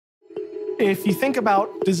If you think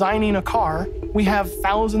about designing a car, we have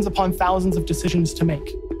thousands upon thousands of decisions to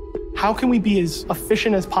make. How can we be as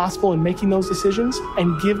efficient as possible in making those decisions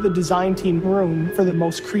and give the design team room for the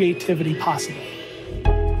most creativity possible?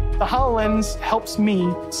 The HoloLens helps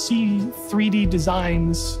me see 3D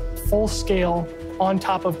designs full scale on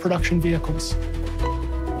top of production vehicles.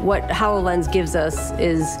 What HoloLens gives us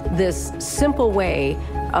is this simple way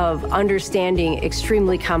of understanding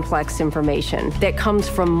extremely complex information that comes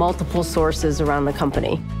from multiple sources around the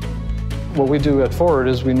company. What we do at Ford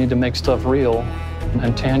is we need to make stuff real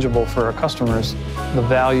and tangible for our customers. The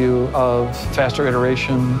value of faster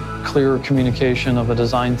iteration, clearer communication of a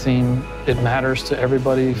design theme, it matters to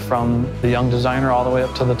everybody from the young designer all the way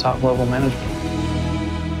up to the top level management.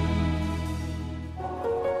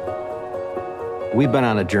 We've been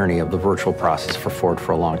on a journey of the virtual process for Ford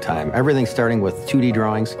for a long time. Everything starting with 2D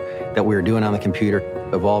drawings that we were doing on the computer,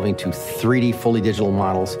 evolving to 3D fully digital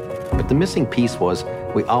models. But the missing piece was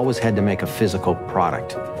we always had to make a physical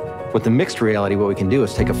product. With the mixed reality, what we can do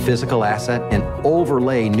is take a physical asset and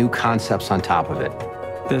overlay new concepts on top of it.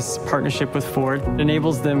 This partnership with Ford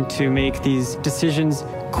enables them to make these decisions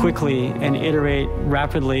quickly and iterate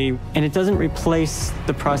rapidly, and it doesn't replace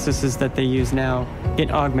the processes that they use now. It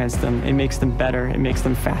augments them, it makes them better, it makes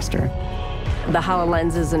them faster. The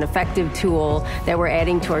HoloLens is an effective tool that we're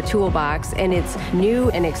adding to our toolbox, and it's new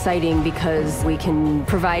and exciting because we can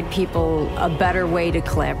provide people a better way to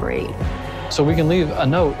collaborate. So we can leave a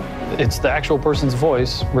note. It's the actual person's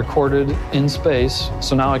voice recorded in space.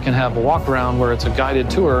 So now I can have a walk around where it's a guided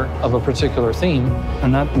tour of a particular theme,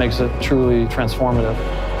 and that makes it truly transformative.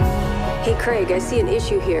 Hey Craig, I see an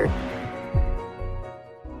issue here.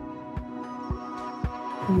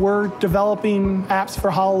 We're developing apps for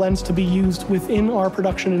HoloLens to be used within our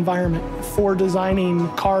production environment for designing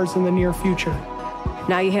cars in the near future.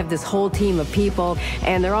 Now you have this whole team of people,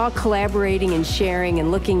 and they're all collaborating and sharing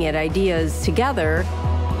and looking at ideas together.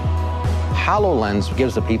 HoloLens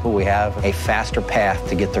gives the people we have a faster path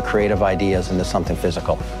to get their creative ideas into something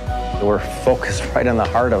physical. We're focused right on the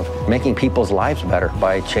heart of making people's lives better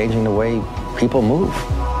by changing the way people move.